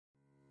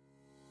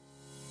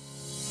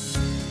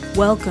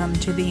Welcome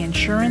to the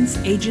Insurance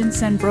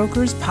Agents and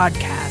Brokers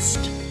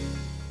Podcast.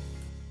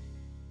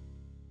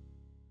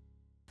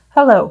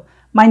 Hello,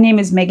 my name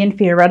is Megan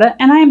Fioretta,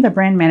 and I am the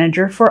brand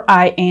manager for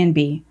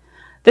IA&B.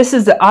 This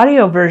is the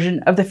audio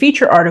version of the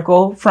feature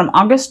article from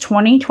August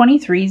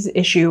 2023's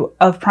issue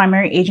of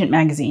Primary Agent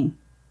Magazine.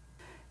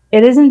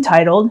 It is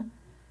entitled,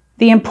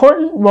 The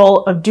Important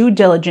Role of Due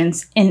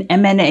Diligence in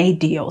M&A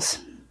Deals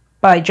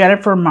by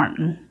Jennifer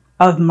Martin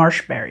of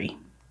MarshBerry.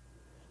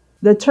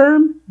 The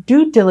term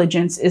due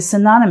diligence is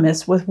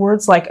synonymous with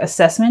words like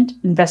assessment,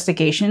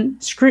 investigation,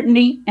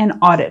 scrutiny, and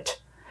audit.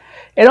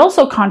 It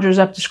also conjures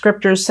up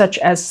descriptors such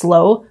as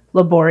slow,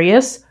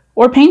 laborious,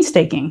 or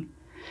painstaking.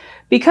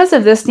 Because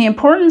of this, the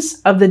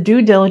importance of the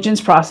due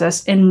diligence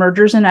process in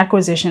mergers and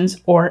acquisitions,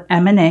 or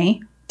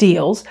M&A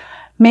deals,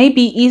 may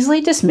be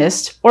easily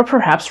dismissed or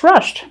perhaps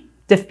rushed,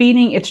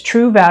 defeating its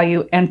true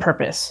value and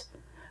purpose,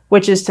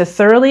 which is to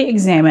thoroughly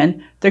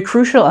examine the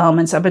crucial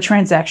elements of a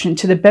transaction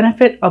to the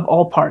benefit of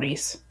all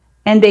parties.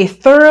 And a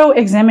thorough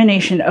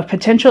examination of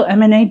potential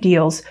M&A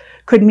deals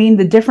could mean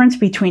the difference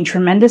between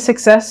tremendous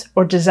success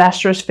or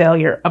disastrous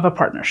failure of a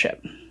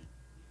partnership.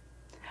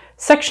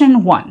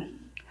 Section 1.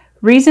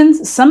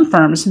 Reasons some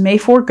firms may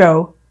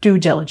forego due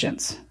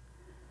diligence.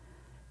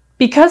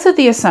 Because of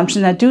the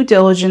assumption that due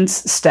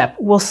diligence step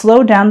will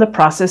slow down the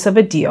process of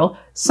a deal,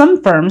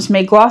 some firms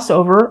may gloss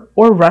over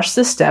or rush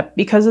this step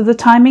because of the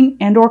timing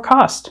and/or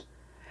cost.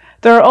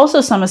 There are also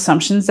some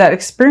assumptions that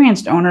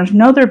experienced owners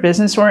know their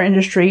business or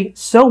industry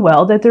so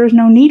well that there is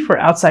no need for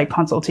outside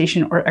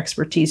consultation or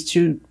expertise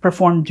to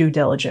perform due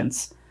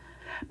diligence.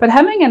 But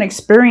having an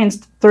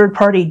experienced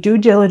third-party due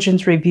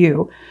diligence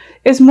review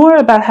is more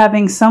about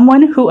having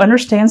someone who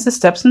understands the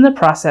steps in the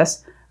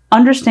process,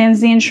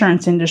 understands the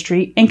insurance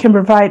industry, and can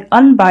provide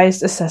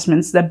unbiased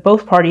assessments that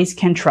both parties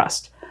can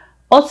trust,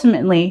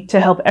 ultimately to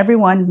help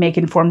everyone make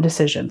informed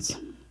decisions.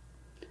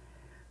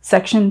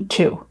 Section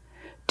 2.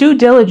 Due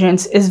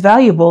diligence is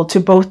valuable to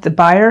both the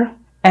buyer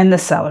and the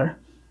seller.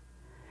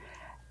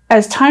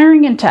 As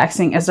tiring and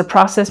taxing as the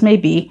process may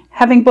be,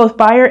 having both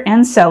buyer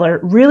and seller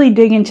really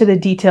dig into the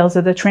details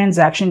of the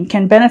transaction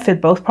can benefit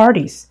both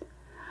parties.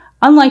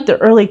 Unlike the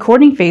early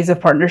courting phase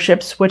of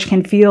partnerships, which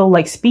can feel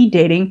like speed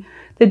dating,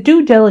 the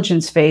due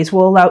diligence phase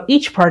will allow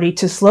each party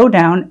to slow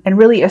down and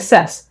really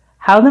assess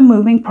how the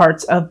moving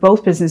parts of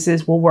both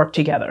businesses will work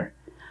together.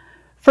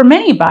 For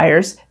many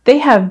buyers, they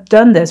have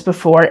done this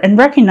before and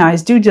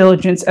recognize due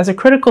diligence as a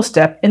critical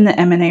step in the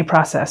M&A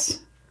process.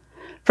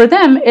 For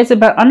them, it's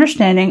about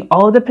understanding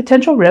all of the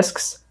potential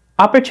risks,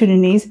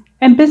 opportunities,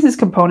 and business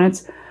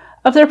components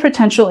of their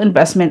potential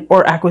investment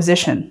or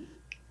acquisition.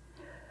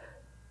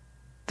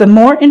 The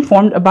more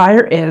informed a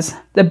buyer is,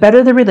 the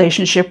better the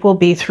relationship will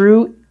be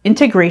through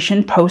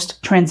integration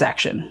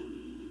post-transaction.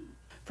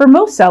 For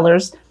most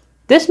sellers,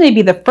 this may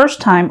be the first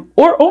time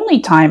or only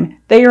time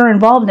they are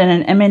involved in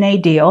an M&A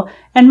deal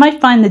and might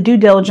find the due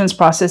diligence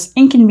process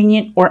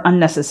inconvenient or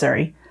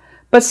unnecessary.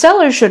 But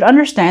sellers should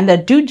understand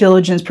that due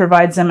diligence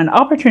provides them an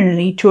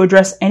opportunity to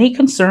address any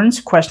concerns,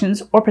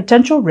 questions, or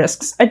potential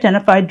risks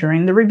identified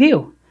during the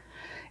review.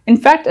 In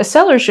fact, a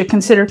seller should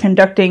consider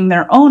conducting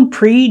their own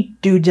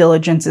pre-due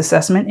diligence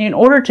assessment in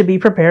order to be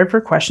prepared for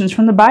questions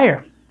from the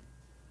buyer.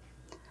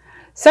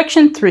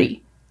 Section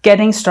 3.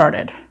 Getting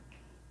started.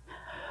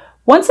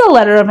 Once a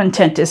letter of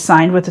intent is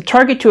signed with the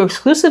target to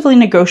exclusively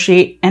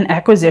negotiate an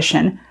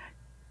acquisition,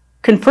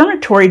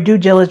 confirmatory due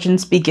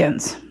diligence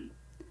begins.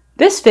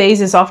 This phase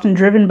is often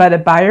driven by the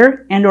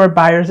buyer and/or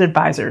buyer's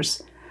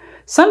advisors.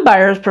 Some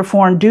buyers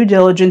perform due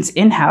diligence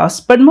in-house,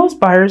 but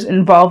most buyers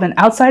involve an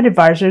outside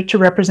advisor to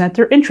represent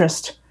their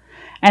interest,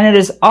 and it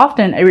is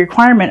often a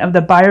requirement of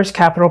the buyer's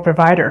capital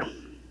provider.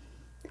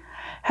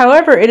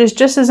 However, it is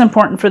just as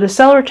important for the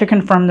seller to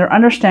confirm their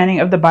understanding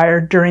of the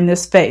buyer during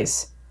this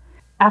phase.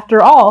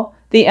 After all,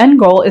 the end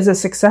goal is a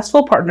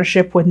successful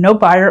partnership with no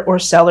buyer or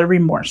seller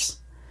remorse.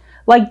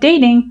 Like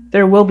dating,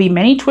 there will be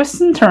many twists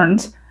and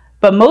turns,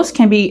 but most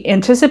can be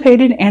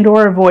anticipated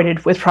and/or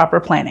avoided with proper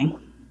planning.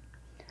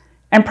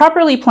 And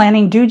properly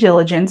planning due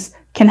diligence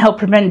can help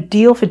prevent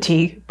deal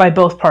fatigue by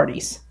both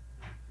parties.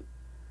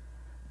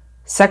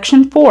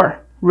 Section 4.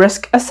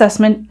 Risk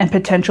assessment and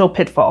potential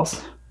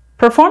pitfalls.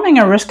 Performing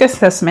a risk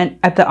assessment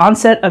at the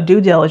onset of due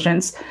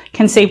diligence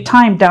can save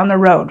time down the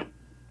road,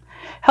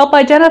 help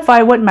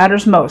identify what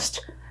matters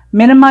most,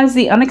 minimize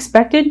the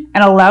unexpected,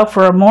 and allow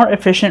for a more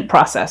efficient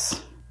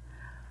process.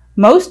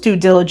 Most due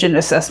diligence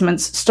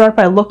assessments start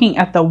by looking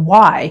at the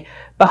why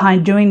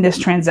behind doing this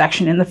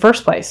transaction in the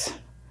first place.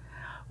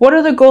 What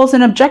are the goals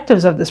and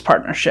objectives of this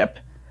partnership?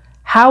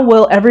 How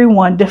will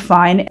everyone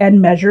define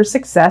and measure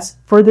success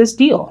for this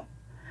deal?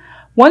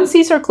 Once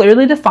these are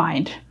clearly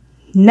defined,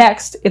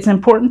 next, it's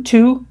important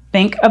to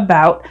think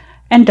about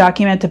and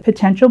document the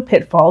potential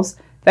pitfalls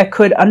that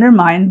could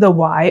undermine the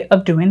why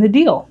of doing the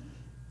deal.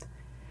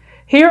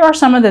 Here are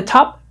some of the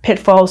top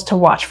pitfalls to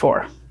watch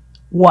for.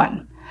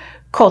 1.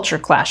 Culture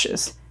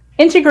clashes.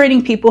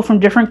 Integrating people from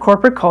different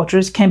corporate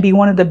cultures can be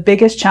one of the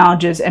biggest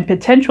challenges and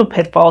potential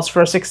pitfalls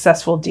for a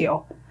successful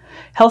deal.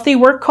 Healthy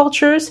work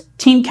cultures,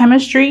 team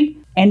chemistry,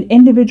 and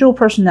individual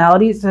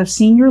personalities of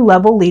senior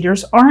level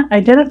leaders aren't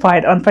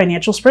identified on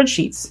financial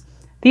spreadsheets.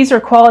 These are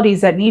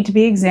qualities that need to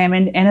be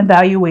examined and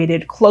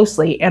evaluated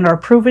closely and are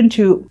proven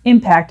to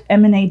impact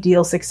M&A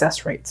deal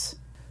success rates.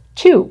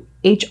 2.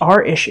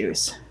 HR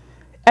issues.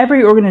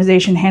 Every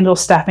organization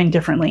handles staffing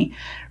differently,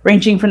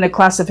 ranging from the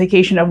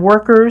classification of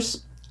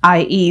workers,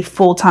 i.e.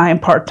 full-time,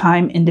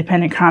 part-time,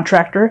 independent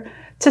contractor,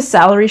 to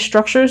salary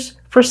structures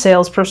for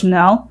sales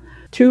personnel,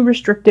 to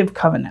restrictive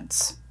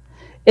covenants.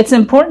 It's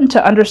important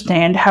to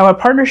understand how a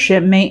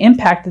partnership may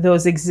impact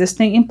those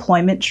existing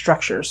employment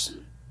structures.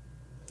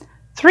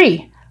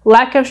 3.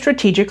 Lack of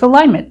strategic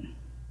alignment.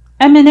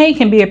 M&A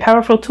can be a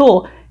powerful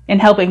tool in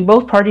helping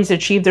both parties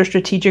achieve their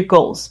strategic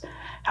goals.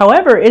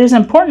 However, it is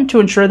important to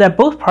ensure that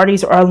both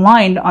parties are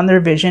aligned on their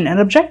vision and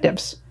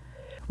objectives.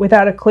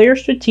 Without a clear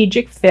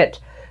strategic fit,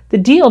 the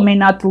deal may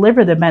not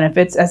deliver the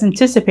benefits as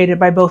anticipated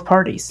by both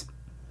parties.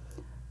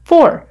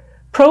 4.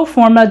 Pro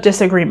forma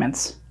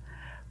disagreements.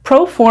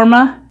 Pro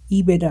forma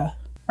EBITDA,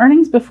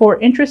 earnings before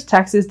interest,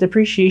 taxes,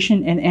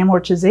 depreciation, and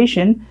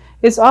amortization,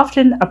 is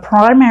often a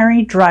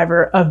primary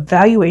driver of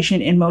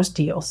valuation in most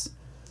deals.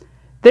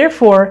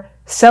 Therefore,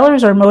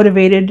 sellers are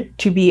motivated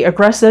to be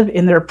aggressive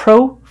in their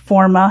pro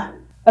forma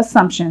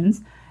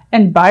assumptions,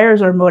 and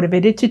buyers are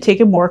motivated to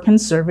take a more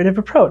conservative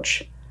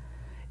approach.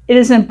 It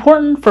is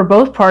important for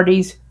both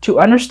parties to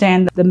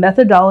understand the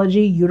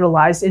methodology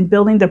utilized in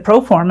building the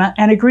pro forma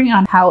and agree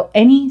on how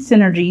any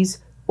synergies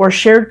or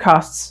shared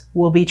costs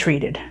will be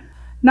treated.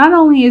 Not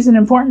only is it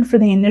important for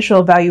the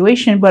initial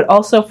valuation, but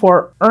also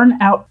for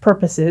earn-out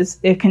purposes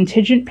if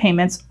contingent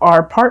payments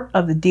are part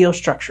of the deal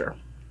structure.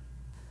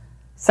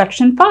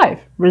 Section 5.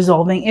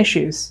 Resolving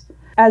issues.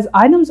 As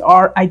items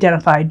are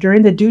identified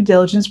during the due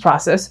diligence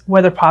process,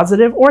 whether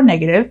positive or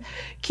negative,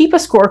 keep a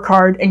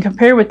scorecard and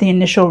compare with the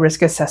initial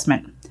risk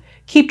assessment.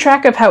 Keep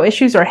track of how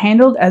issues are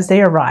handled as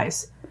they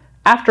arise.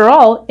 After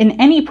all, in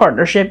any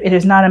partnership, it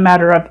is not a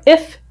matter of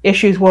if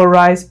issues will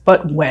arise,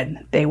 but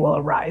when they will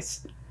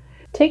arise.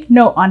 Take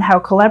note on how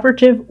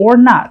collaborative or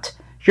not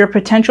your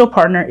potential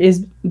partner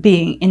is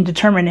being in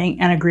determining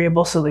an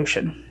agreeable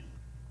solution.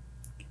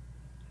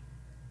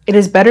 It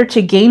is better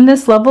to gain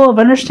this level of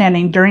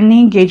understanding during the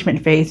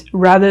engagement phase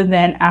rather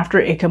than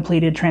after a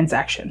completed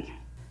transaction.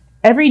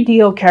 Every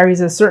deal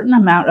carries a certain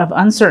amount of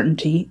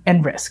uncertainty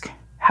and risk.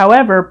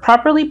 However,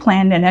 properly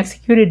planned and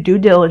executed due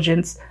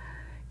diligence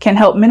can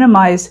help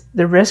minimize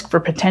the risk for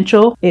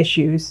potential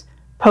issues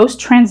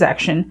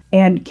post-transaction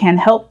and can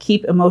help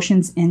keep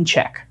emotions in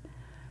check.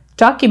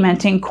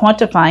 Documenting,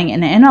 quantifying,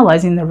 and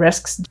analyzing the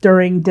risks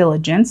during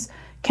diligence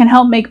can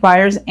help make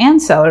buyers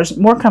and sellers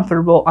more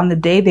comfortable on the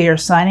day they are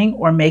signing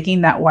or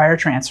making that wire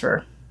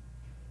transfer.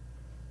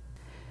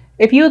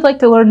 If you would like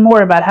to learn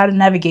more about how to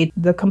navigate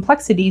the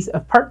complexities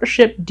of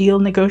partnership deal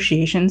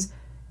negotiations,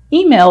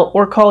 email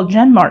or call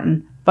Jen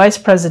Martin, Vice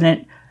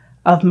President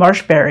of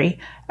MarshBerry,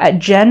 at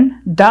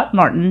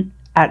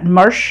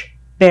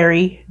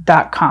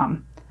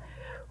jen.martin@marshberry.com,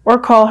 or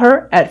call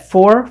her at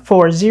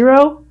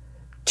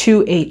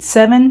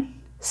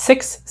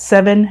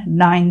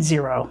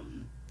 440-287-6790.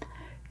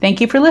 Thank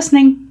you for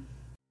listening.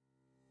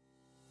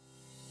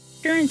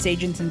 Insurance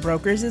Agents and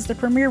Brokers is the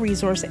premier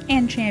resource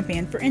and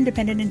champion for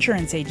independent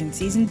insurance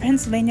agencies in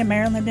Pennsylvania,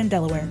 Maryland, and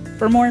Delaware.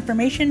 For more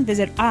information,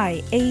 visit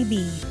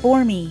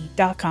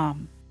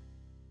iabforme.com.